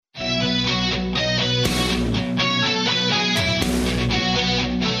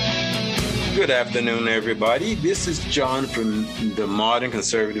Good afternoon, everybody. This is Jon from the Modern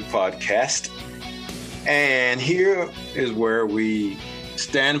Conservative Podcast. And here is where we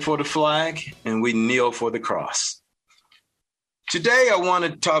stand for the flag and we kneel for the cross. Today, I want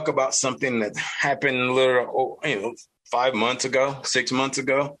to talk about something that happened a little, 5 months ago, 6 months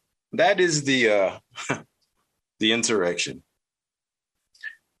ago. That is the insurrection.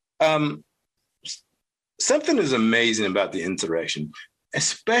 Something is amazing about the insurrection,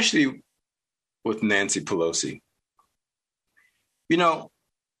 especially with Nancy Pelosi. You know,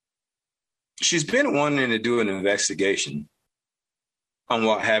 she's been wanting to do an investigation on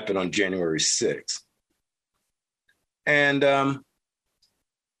what happened on January 6th. And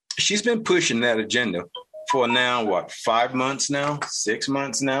she's been pushing that agenda for now, 5 months now, 6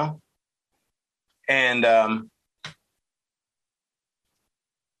 months now. And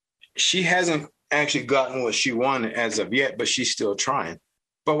she hasn't actually gotten what she wanted as of yet, but she's still trying.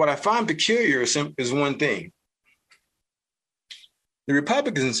 But what I find peculiar is one thing. The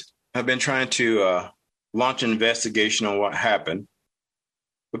Republicans have been trying to launch an investigation on what happened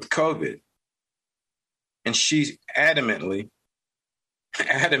with COVID. And she adamantly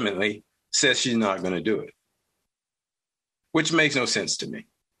says she's not going to do it, which makes no sense to me.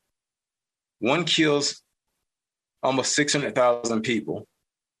 One kills almost 600,000 people,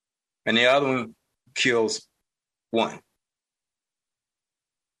 and the other one kills one.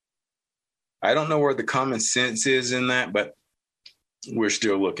 I don't know where the common sense is in that, but we're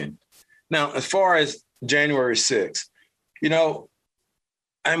still looking. Now, as far as January 6th,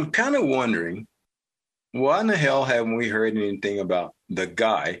 I'm kind of wondering, why in the hell haven't we heard anything about the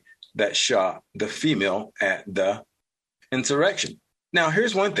guy that shot the female at the insurrection? Now,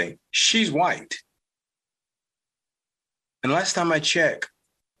 here's one thing. She's white. And last time I checked,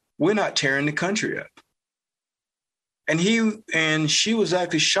 we're not tearing the country up. And she was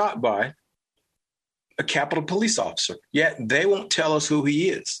actually shot by a Capitol police officer, yet they won't tell us who he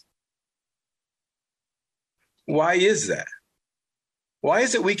is. Why is that? Why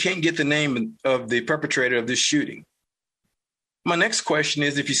is it we can't get the name of the perpetrator of this shooting? My next question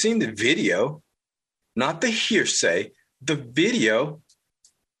is, if you've seen the video, not the hearsay, the video,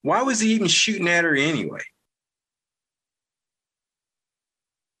 why was he even shooting at her anyway?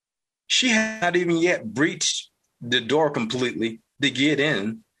 She had not even yet breached the door completely to get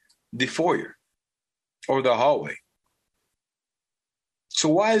in the foyer or the hallway. So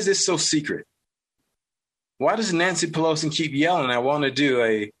why is this so secret? Why does Nancy Pelosi keep yelling, I want to do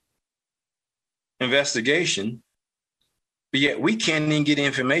a investigation, but yet we can't even get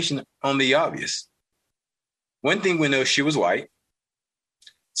information on the obvious? One thing we know, she was white.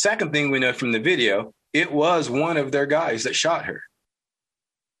 Second thing we know from the video, it was one of their guys that shot her.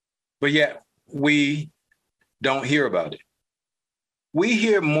 But yet we don't hear about it. We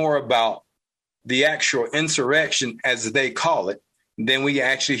hear more about the actual insurrection, as they call it, than we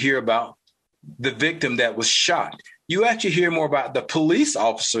actually hear about the victim that was shot. You actually hear more about the police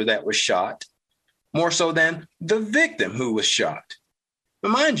officer that was shot, more so than the victim who was shot.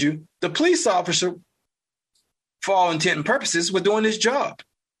 But mind you, the police officer, for all intent and purposes, was doing his job.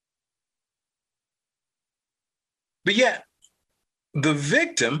 But yet, the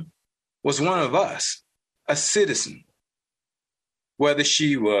victim was one of us, a citizen. Whether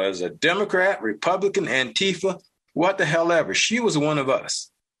she was a Democrat, Republican, Antifa, what the hell ever, she was one of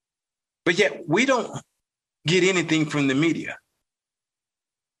us. But yet we don't get anything from the media.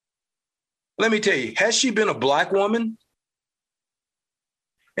 Let me tell you, has she been a black woman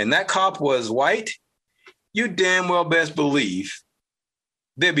and that cop was white, you damn well best believe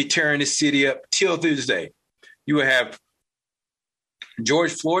they'll be tearing the city up till Tuesday. You will have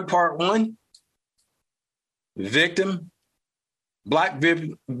George Floyd Part 1, Black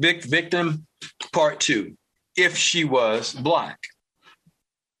victim Part 2, if she was black.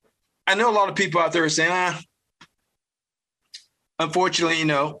 I know a lot of people out there are saying, unfortunately,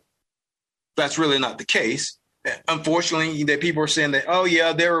 that's really not the case. Unfortunately, that people are saying that, oh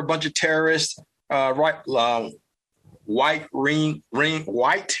yeah, there were a bunch of terrorists, white, God,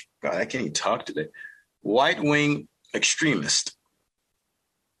 I can't even talk today, white-wing extremists.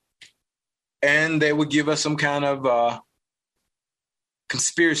 And they would give us some kind of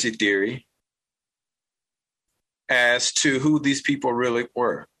conspiracy theory as to who these people really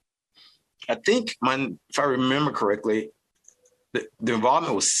were. I think, if I remember correctly, the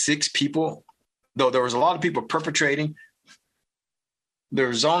involvement was 6 people, though there was a lot of people perpetrating. There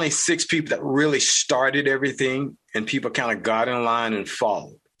was only 6 people that really started everything, and people kind of got in line and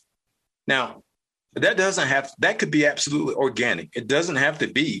followed. Now, that could be absolutely organic. It doesn't have to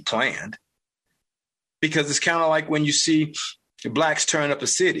be planned, because it's kind of like when you see blacks turn up a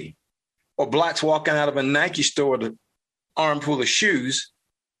city, or blacks walking out of a Nike store with an armful of shoes,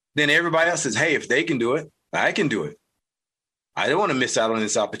 then everybody else says, hey, if they can do it, I can do it. I don't want to miss out on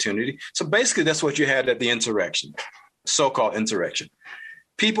this opportunity. So basically, that's what you had at the insurrection, so-called insurrection.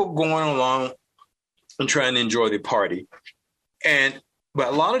 People going along and trying to enjoy the party. But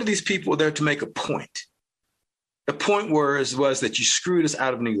a lot of these people were there to make a point. The point was that you screwed us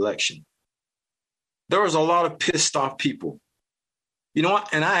out of an election. There was a lot of pissed off people. You know what?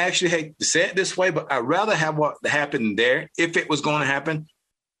 And I actually hate to say it this way, but I'd rather have what happened there, if it was going to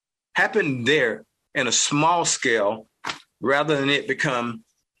happen there in a small scale rather than it become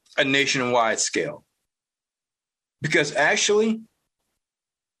a nationwide scale. Because actually,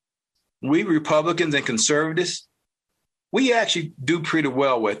 we Republicans and conservatives, we actually do pretty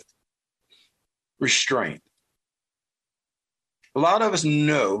well with restraint. A lot of us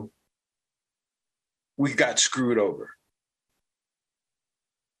know we got screwed over.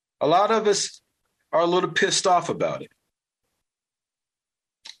 A lot of us are a little pissed off about it.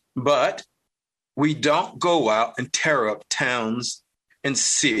 But we don't go out and tear up towns and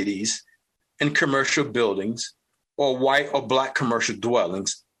cities and commercial buildings or white or black commercial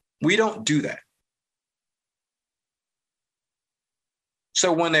dwellings. We don't do that.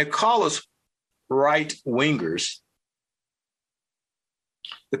 So when they call us right-wingers,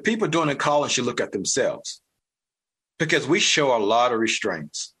 the people doing the calling should look at themselves, because we show a lot of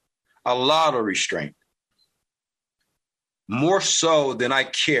restraints, more so than I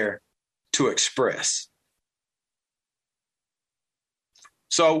care to express.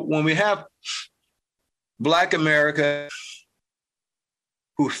 So when we have Black America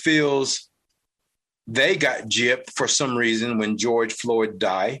who feels they got gypped for some reason when George Floyd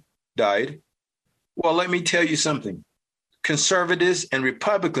died, well, let me tell you something. Conservatives and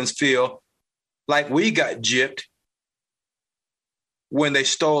Republicans feel like we got gypped when they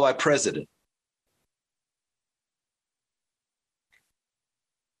stole our president.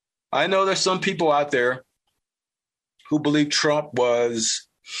 I know there's some people out there who believe Trump was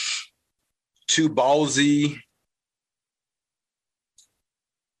too ballsy,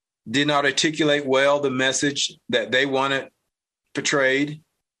 did not articulate well the message that they wanted portrayed.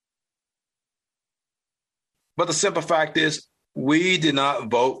 But the simple fact is, we did not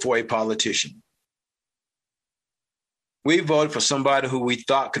vote for a politician. We voted for somebody who we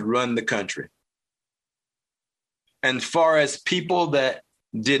thought could run the country. And as far as people that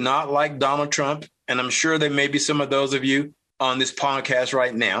did not like Donald Trump, and I'm sure there may be some of those of you on this podcast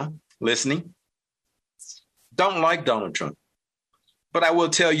right now listening, don't like Donald Trump. But I will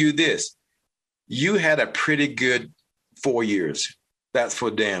tell you this, you had a pretty good 4 years. That's for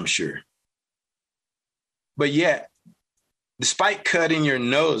damn sure. But yet, despite cutting your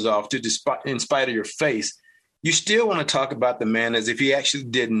nose off in spite of your face, you still want to talk about the man as if he actually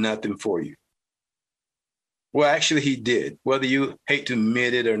did nothing for you. Well, actually, he did. Whether you hate to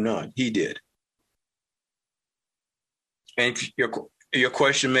admit it or not, he did. And your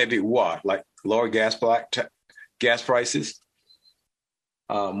question may be what? Like lower gas prices,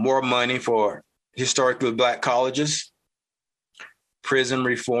 more money for historically Black colleges, prison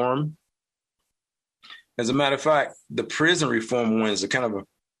reform. As a matter of fact, the prison reform one is a kind of a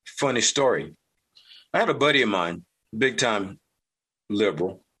funny story. I had a buddy of mine, big time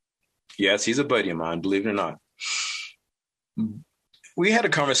liberal. Yes, he's a buddy of mine, believe it or not. We had a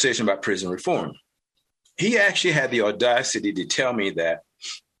conversation about prison reform. He actually had the audacity to tell me that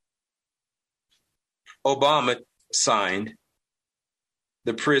Obama signed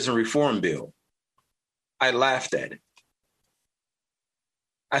the prison reform bill. I laughed at it.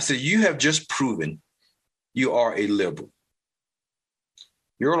 I said, you have just proven you are a liberal.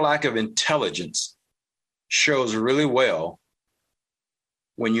 Your lack of intelligence shows really well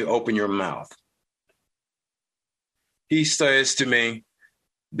when you open your mouth. He says to me,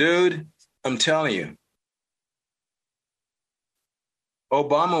 dude, I'm telling you,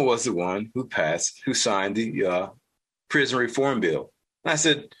 Obama was the one who signed the prison reform bill. And I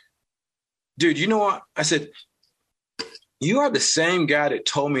said, dude, you know what? I said, you are the same guy that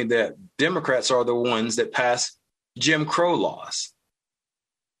told me that Democrats are the ones that pass Jim Crow laws.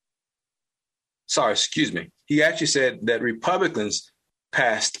 Sorry, excuse me. He actually said that Republicans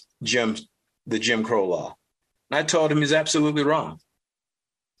passed the Jim Crow law. And I told him he's absolutely wrong.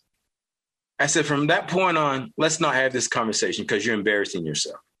 I said, from that point on, let's not have this conversation because you're embarrassing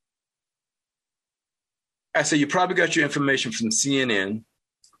yourself. I said, you probably got your information from CNN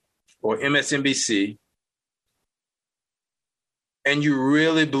or MSNBC, and you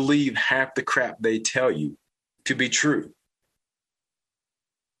really believe half the crap they tell you to be true.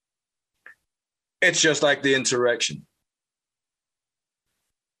 It's just like the insurrection.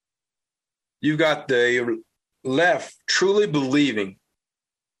 You've got the left truly believing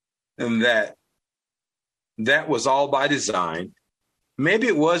that that was all by design. Maybe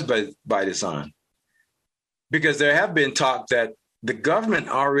it was by design, because there have been talk that the government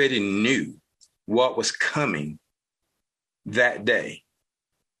already knew what was coming that day.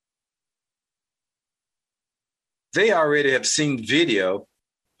 They already have seen video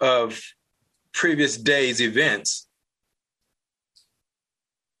of previous days' events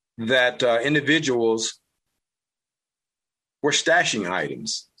that individuals were stashing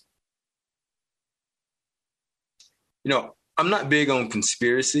items. I'm not big on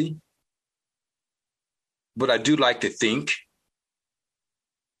conspiracy, but I do like to think.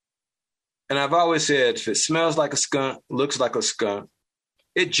 And I've always said, if it smells like a skunk, looks like a skunk,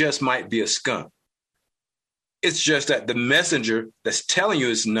 it just might be a skunk. It's just that the messenger that's telling you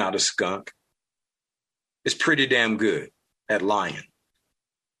it's not a skunk is pretty damn good at lying.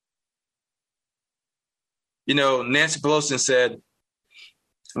 Nancy Pelosi said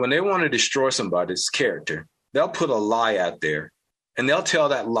when they want to destroy somebody's character, they'll put a lie out there and they'll tell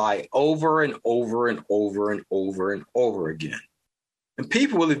that lie over and over and over and over and over again. And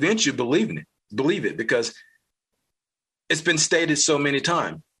people will eventually believe it because it's been stated so many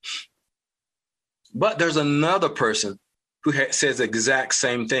times. But there's another person who says the exact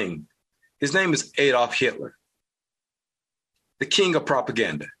same thing. His name is Adolf Hitler, the king of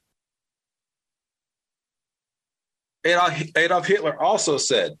propaganda. Adolf Hitler also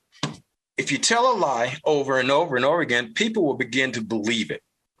said, if you tell a lie over and over and over again, people will begin to believe it.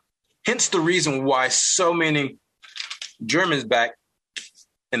 Hence the reason why so many Germans back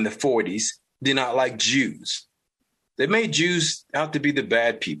in the 40s did not like Jews. They made Jews out to be the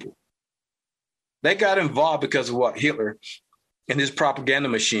bad people. They got involved because of what Hitler and his propaganda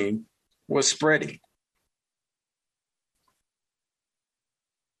machine was spreading.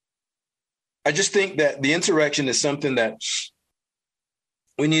 I just think that the insurrection is something that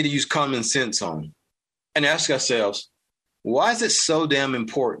we need to use common sense on and ask ourselves, why is it so damn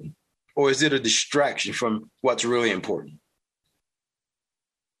important? Or is it a distraction from what's really important?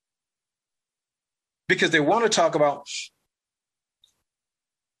 Because they want to talk about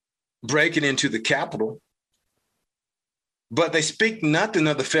breaking into the Capitol, but they speak nothing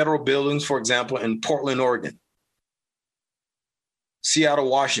of the federal buildings, for example, in Portland, Oregon, Seattle,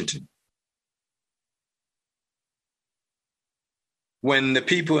 Washington. When the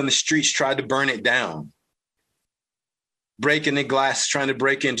people in the streets tried to burn it down, breaking the glass, trying to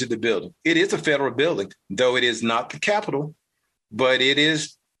break into the building. It is a federal building, though it is not the Capitol, but it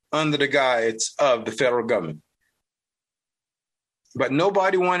is under the guise of the federal government. But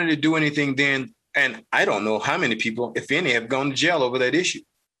nobody wanted to do anything then, and I don't know how many people, if any, have gone to jail over that issue.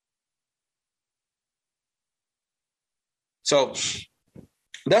 So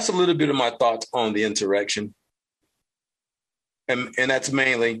that's a little bit of my thoughts on the insurrection. And that's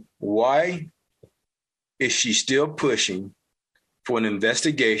mainly, why is she still pushing for an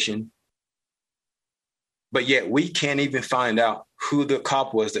investigation, but yet we can't even find out who the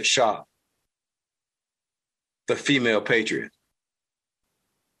cop was that shot the female patriot?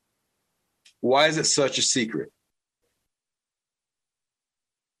 Why is it such a secret?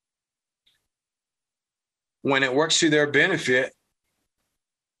 When it works to their benefit,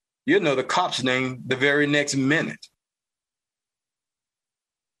 you know the cop's name the very next minute.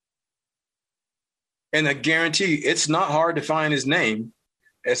 And I guarantee you, it's not hard to find his name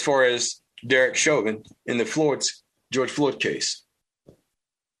as far as Derek Chauvin in the George Floyd case.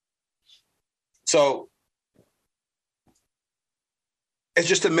 So it's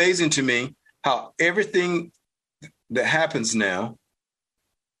just amazing to me how everything that happens now,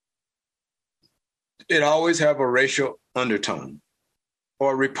 it always have a racial undertone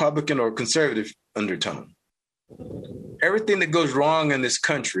or a Republican or conservative undertone. Everything that goes wrong in this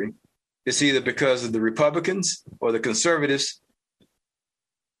country, it's either because of the Republicans or the conservatives.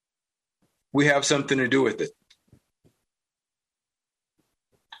 We have something to do with it.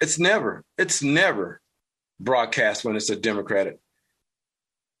 It's never broadcast when it's a Democratic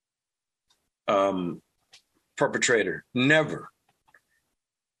perpetrator. Never.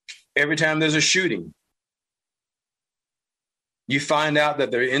 Every time there's a shooting, you find out that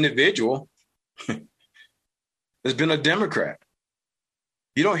the individual has been a Democrat.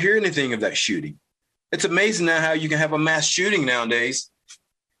 You don't hear anything of that shooting. It's amazing now how you can have a mass shooting nowadays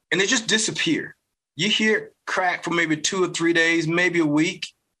and they just disappear. You hear crack for maybe 2 or 3 days, maybe a week,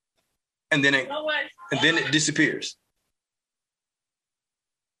 and then it disappears.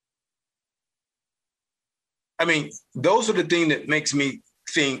 I mean, those are the things that makes me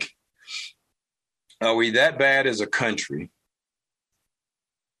think, are we that bad as a country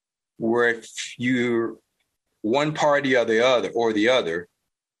where if you're one party or the other,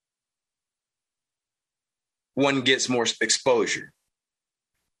 one gets more exposure,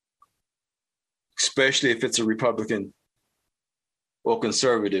 especially if it's a Republican or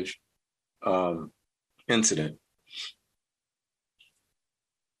conservative incident.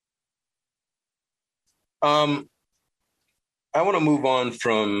 I want to move on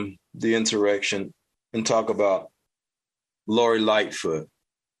from the insurrection and talk about Lori Lightfoot,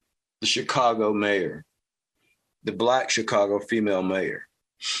 the Chicago mayor, the Black Chicago female mayor.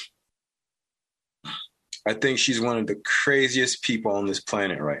 I think she's one of the craziest people on this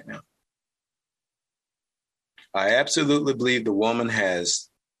planet right now. I absolutely believe the woman has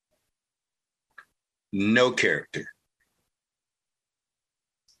no character.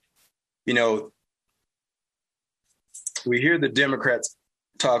 You know, we hear the Democrats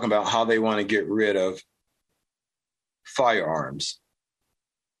talking about how they want to get rid of firearms.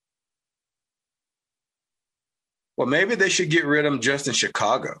 Well, maybe they should get rid of them just in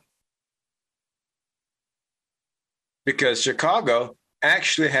Chicago. Because Chicago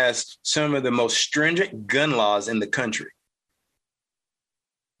actually has some of the most stringent gun laws in the country.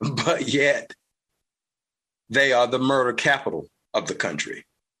 But yet, they are the murder capital of the country.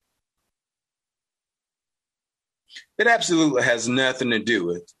 It absolutely has nothing to do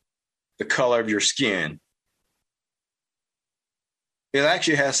with the color of your skin. It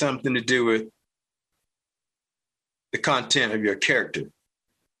actually has something to do with the content of your character.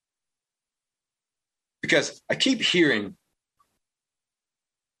 Because I keep hearing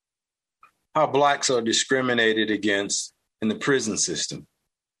how Blacks are discriminated against in the prison system.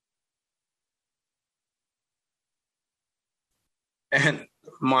 And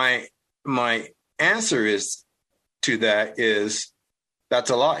my answer to that is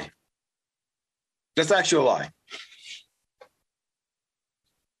that's a lie. That's actually a lie.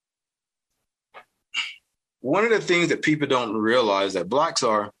 One of the things that people don't realize that Blacks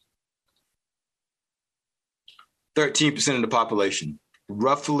are 13% of the population,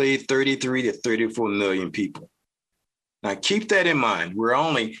 roughly 33 to 34 million people. Now keep that in mind. We're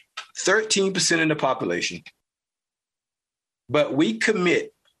only 13% of the population, but we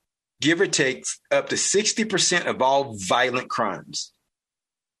commit, give or take, up to 60% of all violent crimes.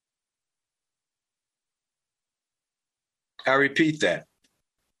 I repeat that.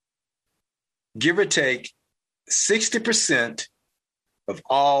 Give or take 60% of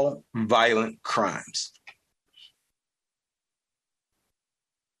all violent crimes.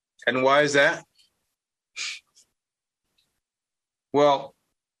 And why is that? Well,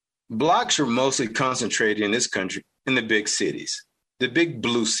 Blacks are mostly concentrated in this country in the big cities, the big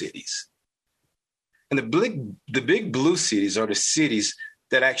blue cities. And the big blue cities are the cities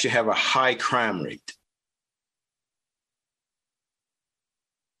that actually have a high crime rate.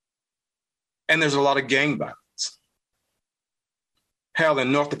 And there's a lot of gang violence. Hell,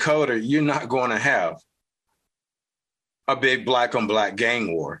 in North Dakota, you're not going to have a big black on black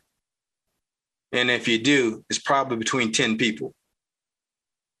gang war. And if you do, it's probably between 10 people.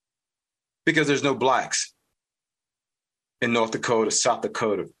 Because there's no Blacks in North Dakota, South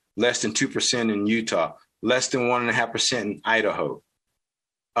Dakota, less than 2% in Utah, less than 1.5% in Idaho.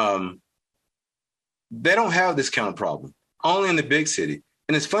 They don't have this kind of problem, only in the big city.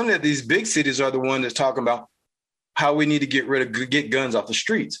 And it's funny that these big cities are the ones that's talking about how we need to get guns off the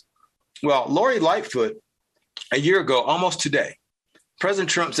streets. Well, Lori Lightfoot, a year ago, almost today, President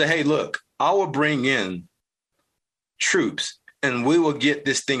Trump said, hey, look, I will bring in troops and we will get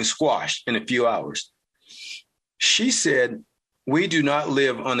this thing squashed in a few hours. She said, we do not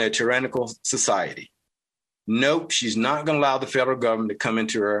live on a tyrannical society. Nope, she's not going to allow the federal government to come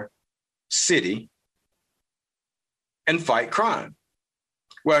into her city and fight crime.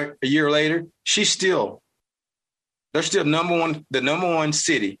 Well, a year later, they're still the number one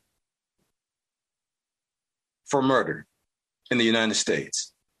city for murder in the United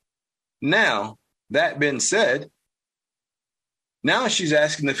States. Now, that being said, now she's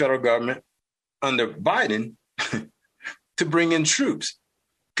asking the federal government under Biden to bring in troops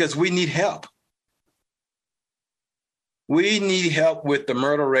because we need help. We need help with the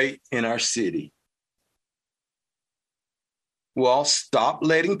murder rate in our city. Well, stop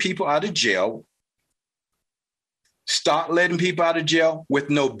letting people out of jail. Stop letting people out of jail with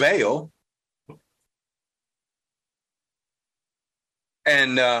no bail.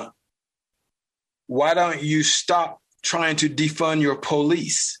 And why don't you stop trying to defund your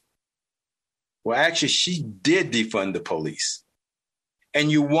police? Well, actually, she did defund the police. And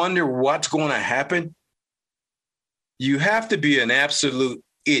you wonder what's going to happen? You have to be an absolute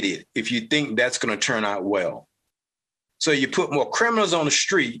idiot if you think that's going to turn out well. So you put more criminals on the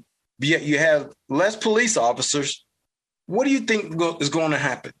street, yet you have less police officers. What do you think is going to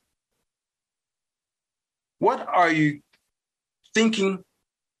happen? What are you thinking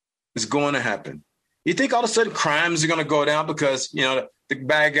is going to happen? You think all of a sudden crimes are going to go down because, the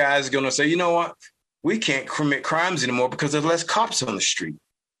bad guys are going to say, you know what? We can't commit crimes anymore because there's less cops on the street.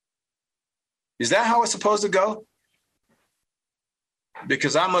 Is that how it's supposed to go?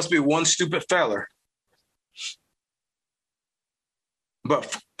 Because I must be one stupid feller.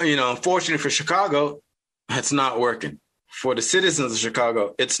 But, unfortunately for Chicago, it's not working. For the citizens of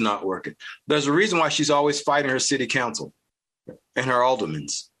Chicago, it's not working. There's a reason why she's always fighting her city council and her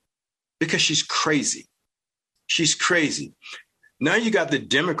aldermans, because she's crazy. She's crazy. Now you got the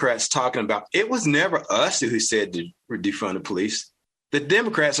Democrats talking about it was never us who said to defund the police. The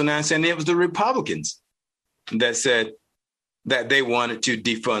Democrats are now saying it was the Republicans that said that they wanted to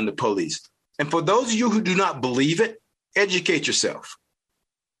defund the police. And for those of you who do not believe it, educate yourself.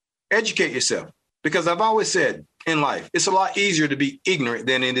 Educate yourself. Because I've always said in life, it's a lot easier to be ignorant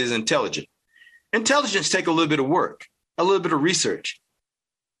than it is intelligent. Intelligence takes a little bit of work, a little bit of research.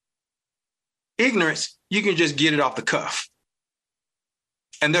 Ignorance, you can just get it off the cuff.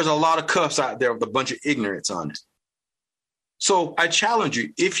 And there's a lot of cuffs out there with a bunch of ignorance on it. So I challenge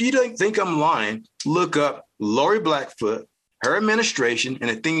you, if you don't think I'm lying, look up Lori Blackfoot, her administration, and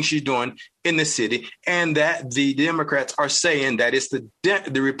the things she's doing in the city, and that the Democrats are saying that it's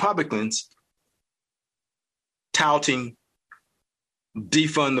the Republicans touting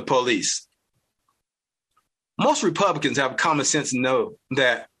defund the police. Most Republicans have common sense and know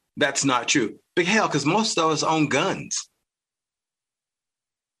that that's not true. But hell, because most of us own guns.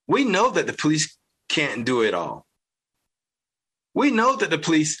 We know that the police can't do it all. We know that the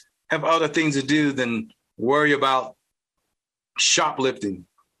police have other things to do than worry about shoplifting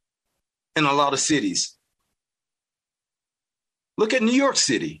in a lot of cities. Look at New York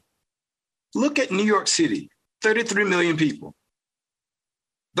City. Look at New York City. 33 million people.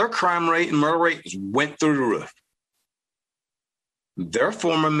 Their crime rate and murder rate went through the roof. Their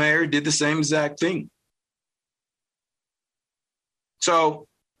former mayor did the same exact thing. So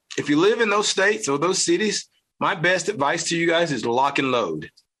if you live in those states or those cities, my best advice to you guys is lock and load.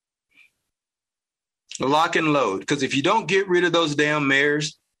 Lock and load. Because if you don't get rid of those damn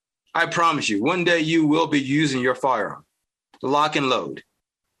mayors, I promise you, one day you will be using your firearm. Lock and load.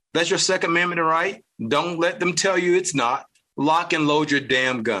 That's your Second Amendment right. Don't let them tell you it's not. Lock and load your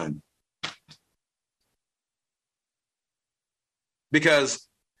damn gun. Because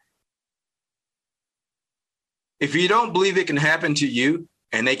if you don't believe it can happen to you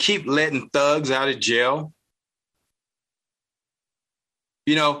and they keep letting thugs out of jail,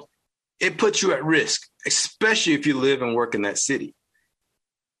 it puts you at risk, especially if you live and work in that city.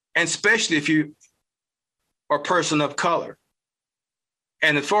 And especially if you are a person of color.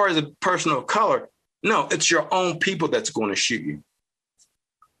 And as far as a person of color, no, it's your own people that's going to shoot you.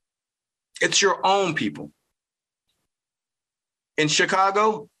 It's your own people. In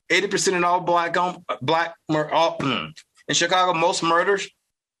Chicago, 80% of all in Chicago, most murders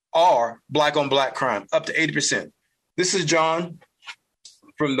are black on black crime, up to 80%. This is John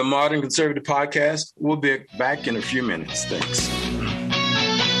from the Modern Conservative Podcast. We'll be back in a few minutes. Thanks.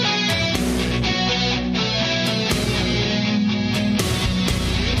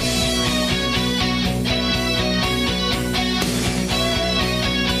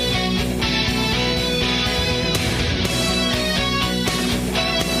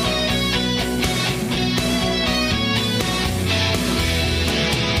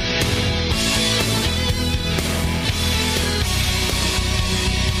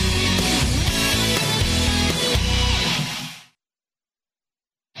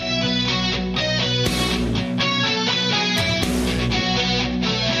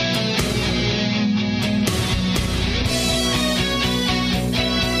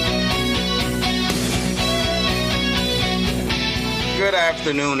 Good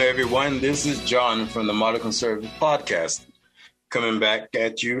afternoon, everyone. This is John from the Modern Conservative Podcast, coming back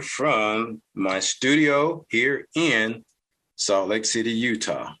at you from my studio here in Salt Lake City,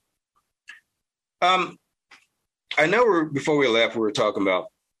 Utah. I know before we left, we were talking about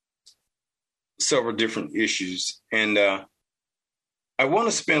several different issues, and I want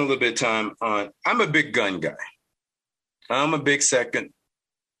to spend a little bit of time on, I'm a big gun guy. I'm a big Second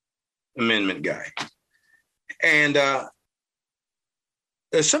Amendment guy. And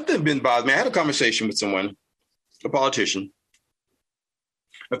there's something that's been bothering me. I had a conversation with someone, a politician,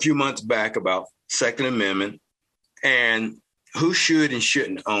 a few months back about Second Amendment and who should and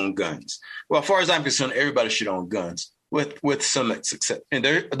shouldn't own guns. Well, as far as I'm concerned, everybody should own guns with some exception. And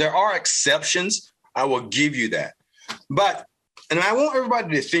there are exceptions. I will give you that. But and I want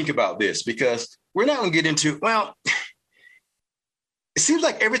everybody to think about this because we're not going to get into, well, it seems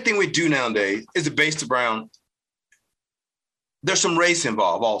like everything we do nowadays is based around, there's some race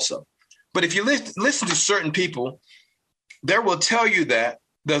involved also. But if you listen to certain people, they will tell you that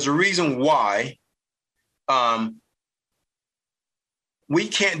there's a reason why we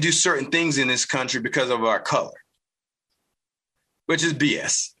can't do certain things in this country because of our color, which is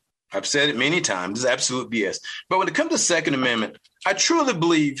BS. I've said it many times. It's absolute BS. But when it comes to the Second Amendment, I truly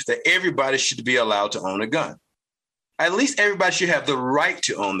believe that everybody should be allowed to own a gun. At least everybody should have the right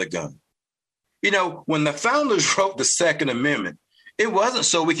to own the gun. You know, when the founders wrote the Second Amendment, it wasn't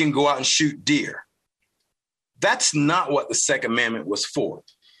so we can go out and shoot deer. That's not what the Second Amendment was for.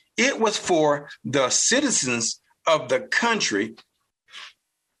 It was for the citizens of the country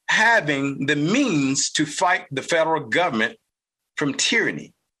having the means to fight the federal government from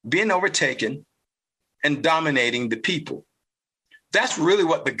tyranny, being overtaken and dominating the people. That's really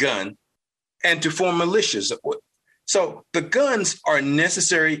what the gun, and to form militias. So the guns are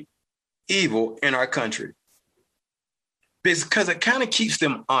necessary evil in our country because it kind of keeps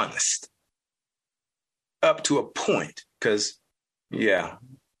them honest up to a point. Because, yeah,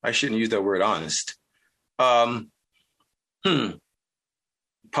 I shouldn't use that word honest.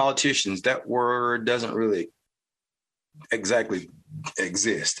 Politicians, that word doesn't really exactly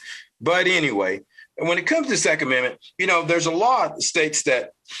exist. But anyway, when it comes to the Second Amendment, you know, there's a law that states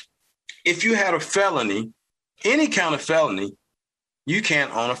that if you had a felony, any kind of felony, you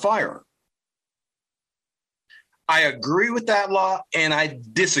can't own a firearm. I agree with that law and I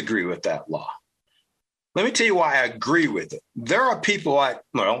disagree with that law. Let me tell you why I agree with it. There are people like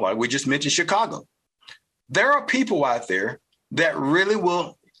we just mentioned Chicago. There are people out there that really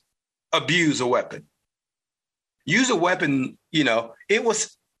will abuse a weapon. Use a weapon, you know, a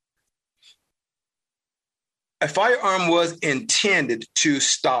firearm was intended to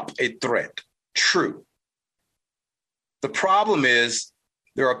stop a threat. True. The problem is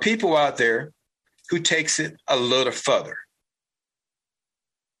there are people out there who takes it a little further.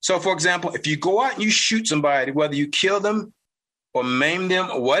 So, for example, if you go out and you shoot somebody, whether you kill them or maim them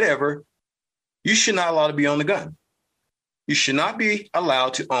or whatever, you should not allow to be on the gun. You should not be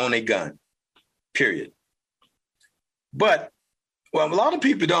allowed to own a gun, period. But what a lot of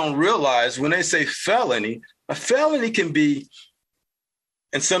people don't realize when they say felony, a felony can be,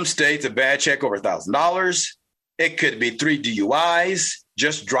 in some states, a bad check over $1,000. It could be 3 DUIs,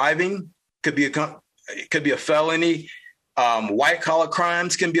 just driving could be a felony. White collar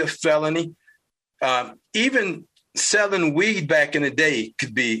crimes can be a felony. Even selling weed back in the day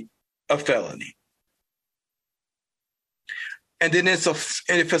could be a felony. And then if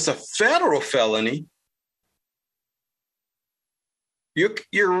it's a federal felony,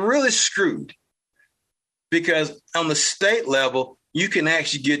 you're really screwed, because on the state level, you can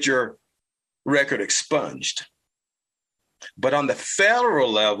actually get your record expunged. But on the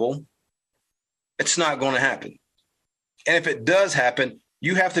federal level, it's not going to happen. And if it does happen,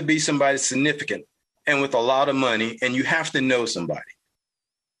 you have to be somebody significant and with a lot of money, and you have to know somebody.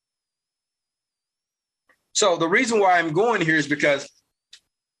 So the reason why I'm going here is because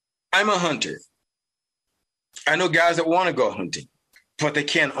I'm a hunter. I know guys that want to go hunting, but they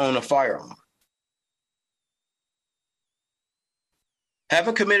can't own a firearm.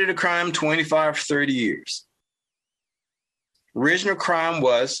 Haven't committed a crime 25, 30 years. Original crime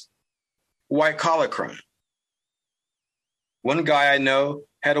was white collar crime. One guy I know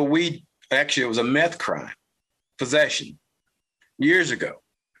had it was a meth crime, possession, years ago.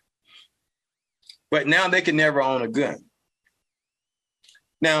 But now they can never own a gun.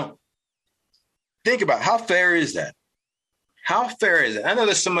 Now, think about how fair is that? How fair is it? I know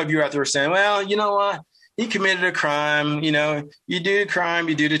there's some of you out there saying, well, you know what? He committed a crime. You know, you do the crime,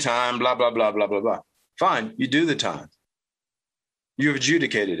 you do the time, blah, blah, blah, blah, blah, blah. Fine, you do the time. You've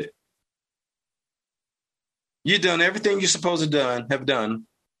adjudicated it. You've done everything you're supposed to have done.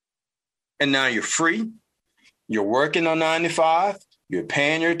 And now you're free. You're working on 9 to 5. You're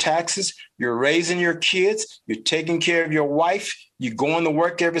paying your taxes. You're raising your kids. You're taking care of your wife. You're going to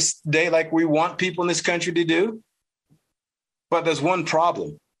work every day like we want people in this country to do. But there's one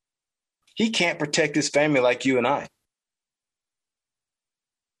problem. He can't protect his family like you and I.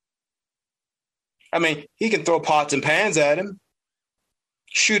 I mean, he can throw pots and pans at him,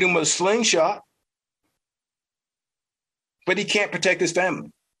 shoot him with a slingshot, but he can't protect his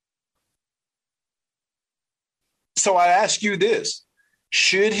family. So I ask you this,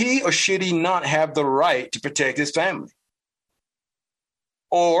 should he or should he not have the right to protect his family?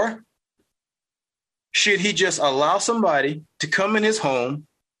 Or should he just allow somebody to come in his home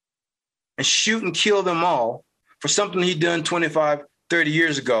and shoot and kill them all for something he done 25, 30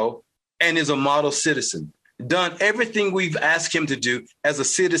 years ago and is a model citizen, done everything we've asked him to do as a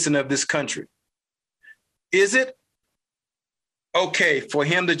citizen of this country. Is it okay for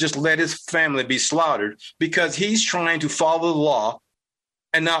him to just let his family be slaughtered because he's trying to follow the law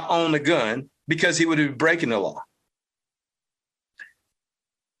and not own a gun because he would be breaking the law?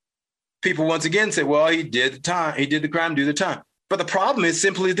 People once again say, well, he did the crime, do the time. But the problem is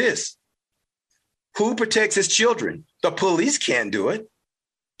simply this. Who protects his children? The police can't do it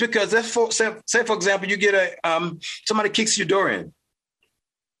because say, for example, you get somebody kicks your door in.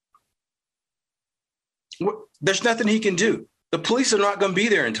 There's nothing he can do. The police are not going to be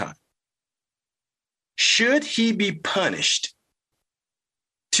there in time. Should he be punished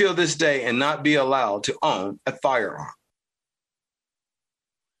till this day and not be allowed to own a firearm?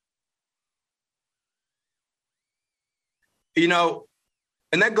 You know,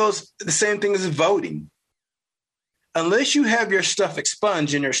 and that goes the same thing as voting. Unless you have your stuff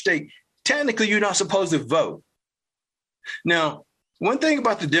expunged in your state, technically you're not supposed to vote. Now, one thing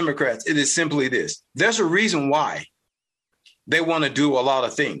about the Democrats, it is simply this. There's a reason why they want to do a lot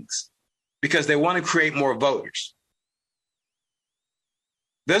of things, because they want to create more voters.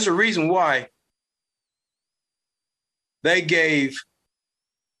 There's a reason why they gave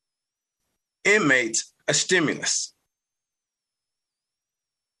inmates a stimulus.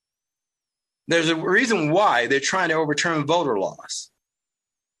 There's a reason why they're trying to overturn voter laws,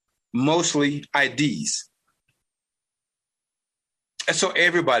 mostly IDs. And so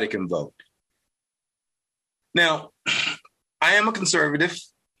everybody can vote. Now, I am a conservative.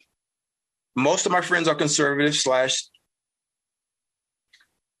 Most of my friends are conservative /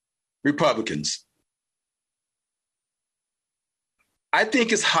 Republicans. I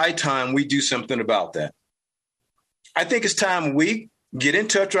think it's high time we do something about that. I think it's time we get in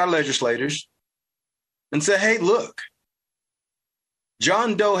touch with our legislators and say, hey, look,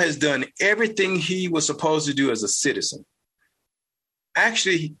 John Doe has done everything he was supposed to do as a citizen.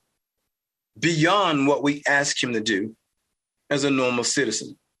 Actually, beyond what we ask him to do as a normal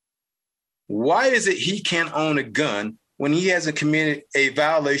citizen. Why is it he can't own a gun when he hasn't committed a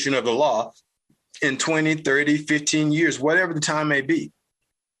violation of the law in 20, 30, 15 years, whatever the time may be?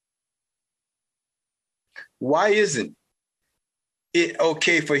 Why isn't it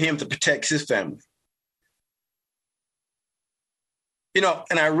okay for him to protect his family? You know,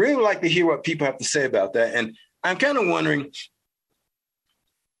 and I really like to hear what people have to say about that. And I'm kind of wondering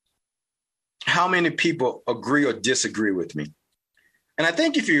how many people agree or disagree with me. And I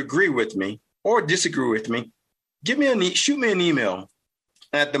think if you agree with me or disagree with me, shoot me an email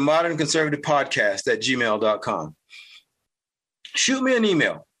at themodernconservativepodcast at gmail.com. Shoot me an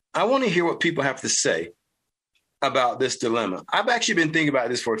email. I want to hear what people have to say about this dilemma. I've actually been thinking about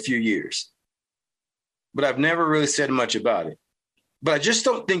this for a few years, but I've never really said much about it. But I just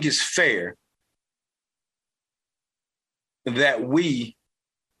don't think it's fair that we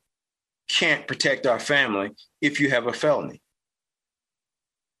can't protect our family if you have a felony.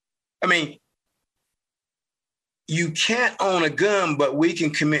 I mean, you can't own a gun, but we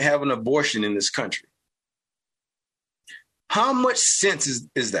can have an abortion in this country. How much sense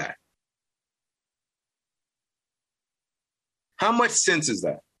is that? How much sense is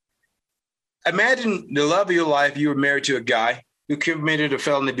that? Imagine the love of your life, you were married to a guy who committed a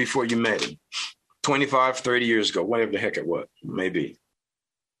felony before you met him, 25, 30 years ago, whatever the heck it was, maybe.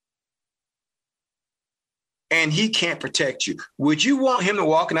 And he can't protect you. Would you want him to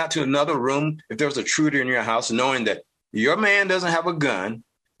walk out to another room if there was an intruder in your house, knowing that your man doesn't have a gun,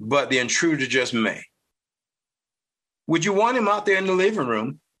 but the intruder just may? Would you want him out there in the living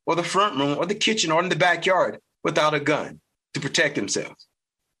room or the front room or the kitchen or in the backyard without a gun to protect himself?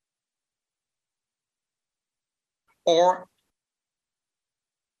 Or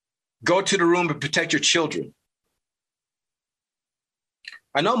go to the room to protect your children.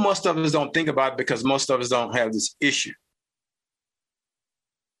 I know most of us don't think about it because most of us don't have this issue.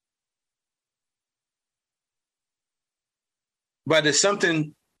 But it's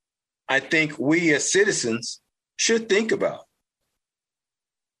something I think we as citizens should think about.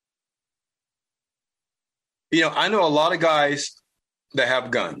 You know, I know a lot of guys that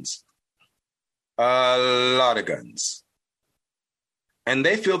have guns, a lot of guns, and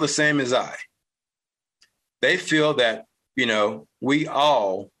they feel the same as I. They feel that, you know, we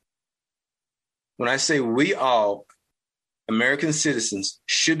all, when I say we all, American citizens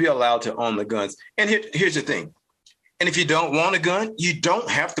should be allowed to own the guns. And here's the thing. And if you don't want a gun, you don't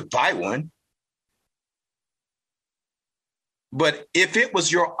have to buy one. But if it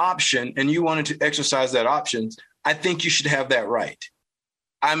was your option and you wanted to exercise that option, I think you should have that right.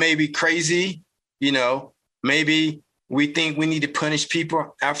 I may be crazy, you know, Maybe we think we need to punish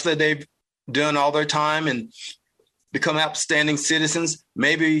people after they've done all their time and become outstanding citizens.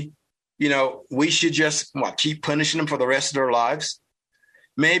 Maybe, we should just keep punishing them for the rest of their lives.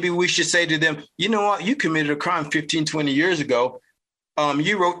 Maybe we should say to them, you know what, you committed a crime 15, 20 years ago.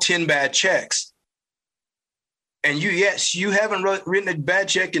 You wrote 10 bad checks. And you haven't written a bad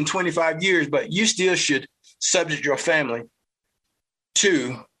check in 25 years, but you still should subject your family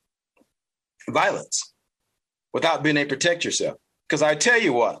to violence without being able to protect yourself. Because I tell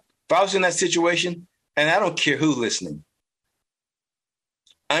you what, if I was in that situation, and I don't care who's listening,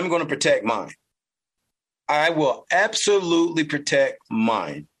 I'm going to protect mine. I will absolutely protect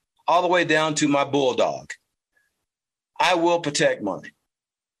mine, all the way down to my bulldog. I will protect mine.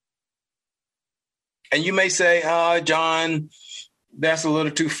 And you may say, John, that's a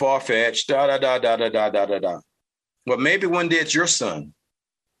little too far-fetched, Well, maybe one day it's your son.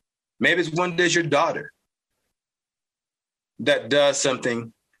 Maybe it's one day it's your daughter that does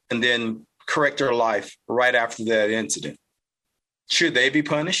something and then correct her life right after that incident. Should they be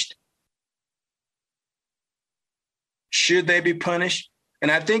punished? Should they be punished?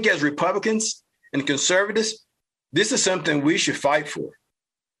 And I think as Republicans and conservatives, this is something we should fight for.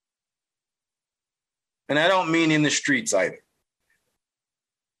 And I don't mean in the streets either.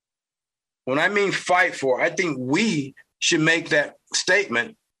 When I mean fight for, I think we should make that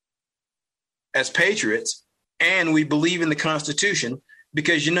statement as patriots, and we believe in the Constitution,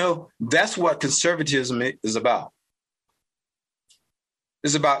 because, that's what conservatism is about.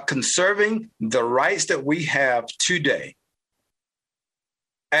 It's about conserving the rights that we have today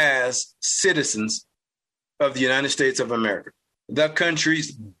as citizens of the United States of America, the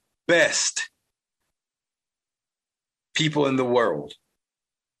country's best people in the world.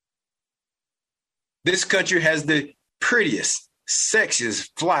 This country has the prettiest, sexiest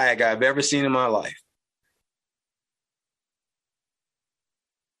flag I've ever seen in my life.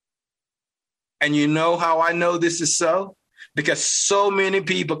 And you know how I know this is so? Because so many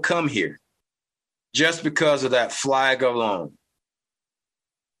people come here just because of that flag alone.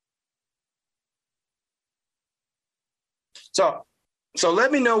 So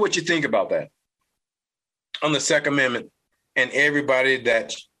let me know what you think about that on the Second Amendment, and everybody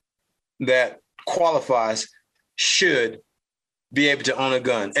that qualifies should be able to own a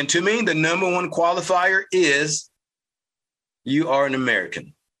gun. And to me, the number one qualifier is you are an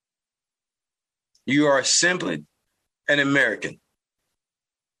American. You are simply an American.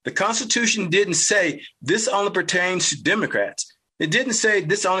 The Constitution didn't say this only pertains to Democrats. It didn't say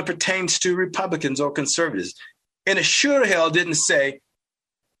this only pertains to Republicans or conservatives. And it sure hell didn't say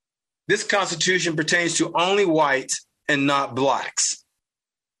this Constitution pertains to only whites and not blacks.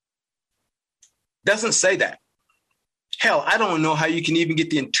 Doesn't say that. Hell, I don't know how you can even get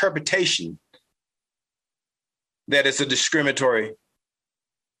the interpretation that it's a discriminatory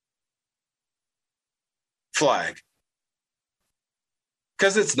flag.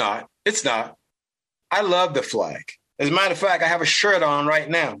 Because it's not. It's not. I love the flag. As a matter of fact, I have a shirt on right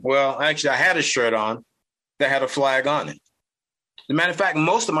now. Well, actually, I had a shirt on that had a flag on it. As a matter of fact,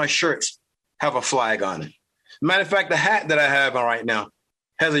 most of my shirts have a flag on it. As a matter of fact, the hat that I have on right now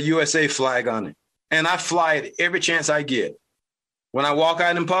has a USA flag on it. And I fly it every chance I get. When I walk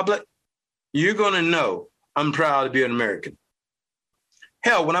out in public, you're going to know I'm proud to be an American.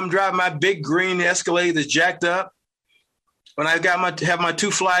 Hell, when I'm driving my big green Escalade that's jacked up, when I have my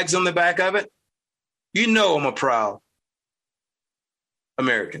two flags on the back of it, you know I'm a proud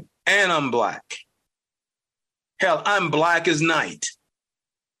American. And I'm black. Hell, I'm black as night.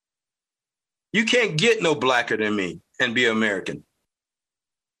 You can't get no blacker than me and be American.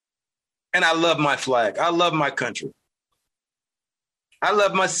 And I love my flag. I love my country. I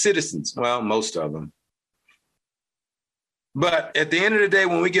love my citizens. Well, most of them. But at the end of the day,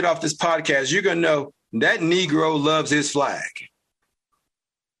 when we get off this podcast, you're going to know that Negro loves his flag.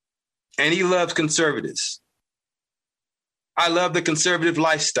 And he loves conservatives. I love the conservative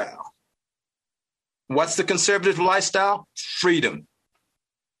lifestyle. What's the conservative lifestyle? Freedom.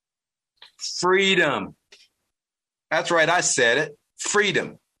 Freedom. That's right, I said it.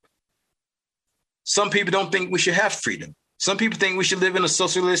 Freedom. Some people don't think we should have freedom. Some people think we should live in a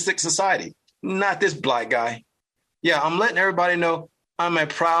socialistic society. Not this black guy. Yeah, I'm letting everybody know I'm a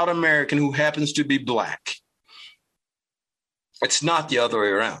proud American who happens to be black. It's not the other way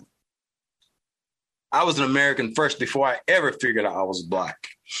around. I was an American first before I ever figured out I was black.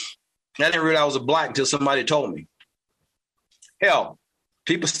 I didn't realize I was a black until somebody told me. Hell,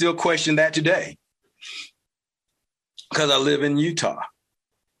 people still question that today because I live in Utah.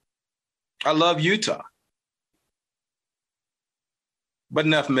 I love Utah. But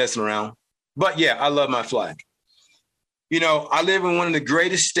enough messing around. But yeah, I love my flag. I live in one of the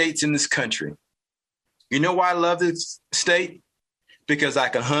greatest states in this country. You know why I love this state? Because I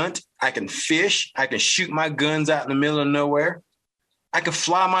can hunt, I can fish, I can shoot my guns out in the middle of nowhere. I can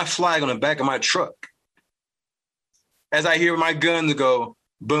fly my flag on the back of my truck. As I hear my guns go,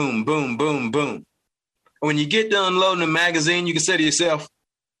 boom, boom, boom, boom. And when you get done loading the magazine, you can say to yourself,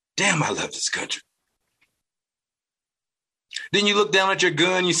 damn, I love this country. Then you look down at your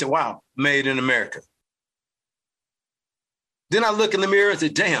gun, you say, wow, made in America. Then I look in the mirror and say,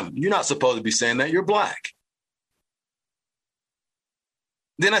 damn, you're not supposed to be saying that. You're black.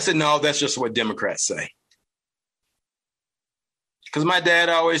 Then I said, no, that's just what Democrats say. Because my dad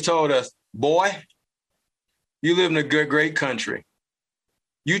always told us, boy, you live in a good, great country.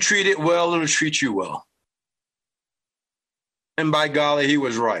 You treat it well, it'll treat you well. And by golly, he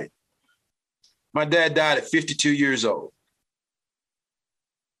was right. My dad died at 52 years old.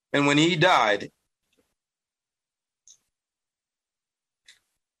 And when he died,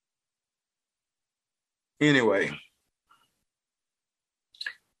 anyway,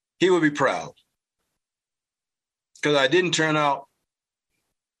 he would be proud. Because I didn't turn out,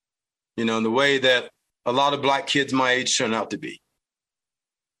 in the way that a lot of black kids my age turn out to be.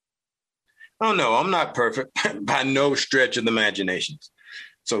 Oh, no, I'm not perfect by no stretch of the imagination.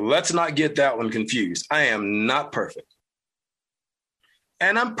 So let's not get that one confused. I am not perfect.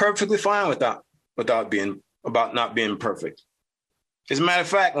 And I'm perfectly fine about not being perfect. As a matter of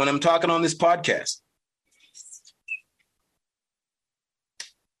fact, when I'm talking on this podcast,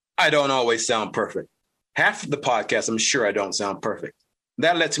 I don't always sound perfect. Half of the podcast, I'm sure I don't sound perfect.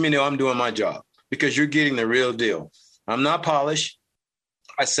 That lets me know I'm doing my job because you're getting the real deal. I'm not polished.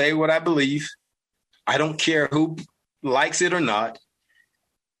 I say what I believe. I don't care who likes it or not.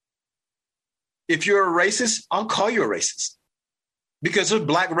 If you're a racist, I'll call you a racist. Because there's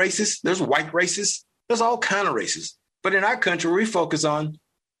black racists, there's white racists, there's all kind of racists. But in our country, we focus on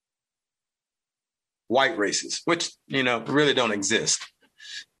white racists, which, really don't exist.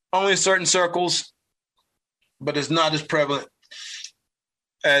 Only in certain circles, but it's not as prevalent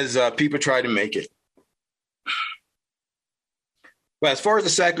as people try to make it. But as far as the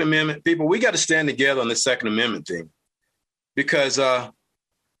Second Amendment, people, we got to stand together on the Second Amendment thing. Because,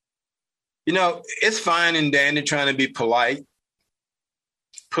 it's fine and dandy trying to be polite,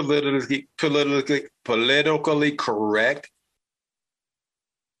 politically correct.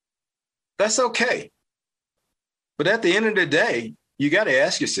 That's okay. But at the end of the day, you got to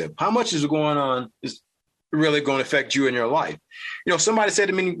ask yourself, how much is going on is really going to affect you in your life? Somebody said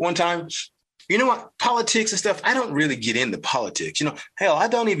to me one time, you know what, politics and stuff, I don't really get into politics. Hell, I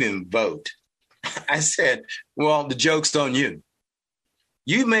don't even vote. I said, well, the joke's on you.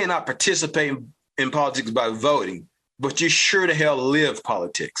 You may not participate in politics by voting, but you sure to hell live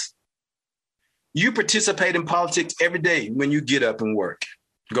politics. You participate in politics every day when you get up and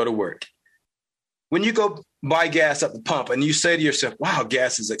go to work. When you go buy gas at the pump and you say to yourself, wow,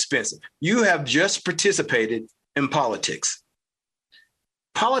 gas is expensive. You have just participated in politics.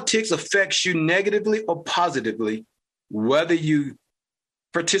 Politics affects you negatively or positively, whether you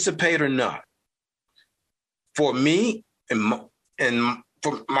participate or not. For me and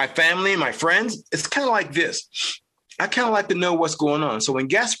for my family and my friends, it's kind of like this. I kind of like to know what's going on. So when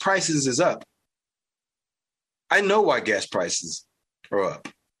gas prices is up, I know why gas prices are up.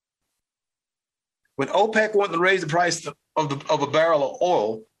 When OPEC wanted to raise the price of a barrel of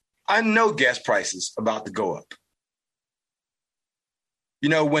oil, I know gas prices about to go up.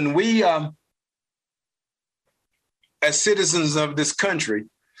 When we, as citizens of this country,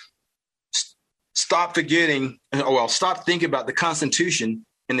 stop thinking about the Constitution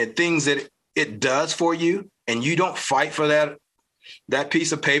and the things that it does for you, and you don't fight for that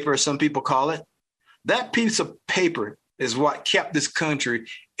piece of paper, as some people call it, that piece of paper is what kept this country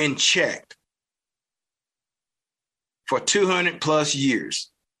in check for 200 plus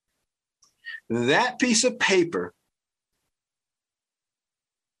years. That piece of paper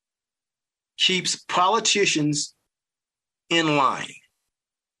keeps politicians in line.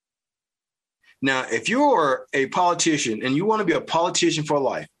 Now, if you're a politician and you want to be a politician for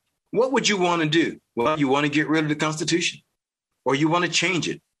life, what would you want to do? Well, you want to get rid of the Constitution, or you want to change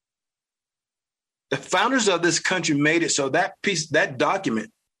it. The founders of this country made it so that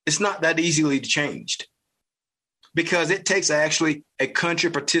document, it's not that easily changed, because it takes actually a country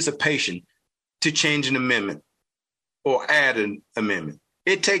participation to change an amendment or add an amendment.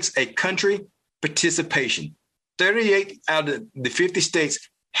 It takes a country participation. 38 out of the 50 states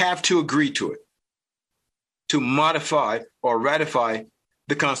have to agree to it to modify or ratify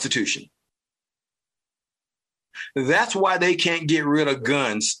the Constitution. That's why they can't get rid of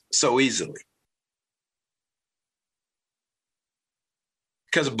guns so easily.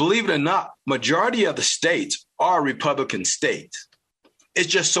 Because believe it or not, majority of the states are Republican states. It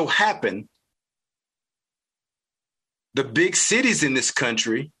just so happened the big cities in this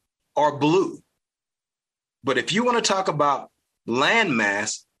country are blue. But if you want to talk about land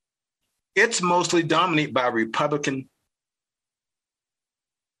mass, it's mostly dominated by Republican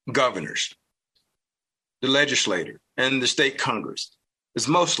governors, the legislature, and the state Congress. It's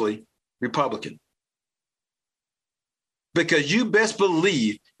mostly Republican. Because you best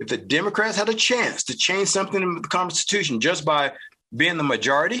believe if the Democrats had a chance to change something in the Constitution just by being the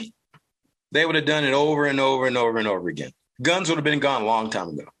majority, they would have done it over and over and over and over again. Guns would have been gone a long time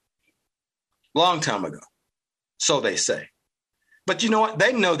ago. Long time ago. So they say. But you know what?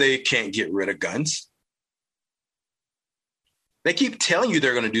 They know they can't get rid of guns. They keep telling you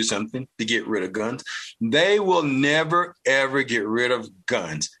they're going to do something to get rid of guns. They will never, ever get rid of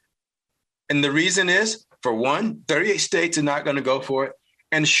guns. And the reason is, for one, 38 states are not going to go for it.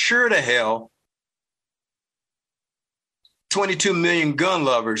 And sure to hell, 22 million gun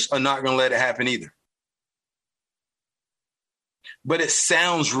lovers are not going to let it happen either. But it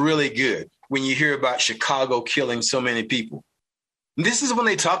sounds really good when you hear about Chicago killing so many people. This is when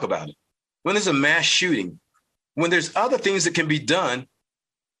they talk about it. When there's a mass shooting, when there's other things that can be done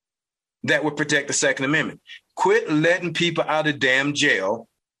that would protect the Second Amendment. Quit letting people out of damn jail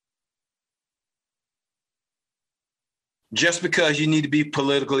just because you need to be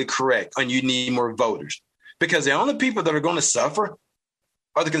politically correct and you need more voters. Because the only people that are going to suffer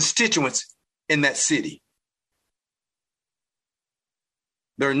are the constituents in that city.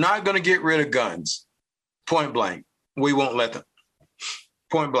 They're not going to get rid of guns. Point blank. We won't let them.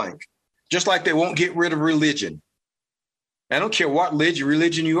 Point blank. Just like they won't get rid of religion. I don't care what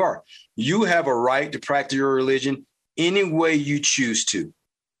religion you are. You have a right to practice your religion any way you choose to.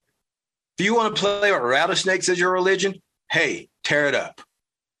 If you want to play with rattlesnakes as your religion, hey, tear it up.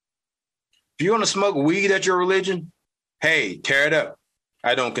 If you want to smoke weed as your religion, hey, tear it up.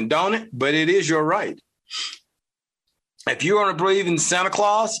 I don't condone it, but it is your right. If you want to believe in Santa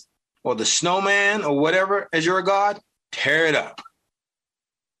Claus or the snowman or whatever as your God, tear it up.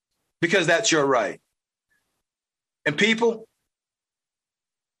 Because that's your right. And people,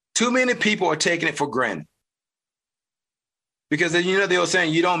 too many people are taking it for granted. Because you know they were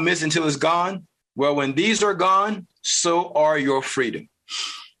saying you don't miss until it's gone. Well, when these are gone, so are your freedom.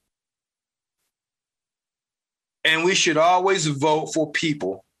 And we should always vote for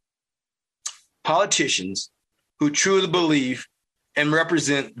people, politicians, who truly believe and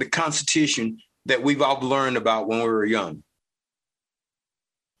represent the Constitution that we've all learned about when we were young.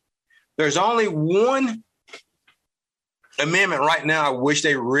 There's only one amendment right now I wish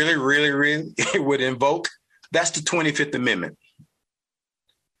they really, really, really would invoke. That's the 25th Amendment.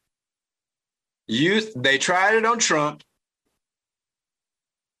 They tried it on Trump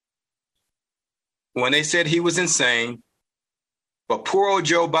when they said he was insane, but poor old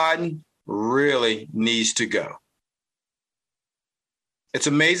Joe Biden really needs to go. It's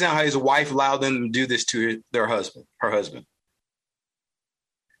amazing how his wife allowed them to do this to her husband.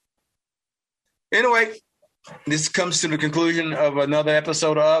 Anyway, this comes to the conclusion of another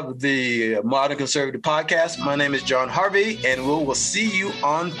episode of the Modern Conservative Podcast. My name is Jon Harvey, and we will see you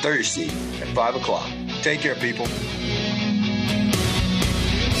on Thursday at 5 o'clock. Take care, people.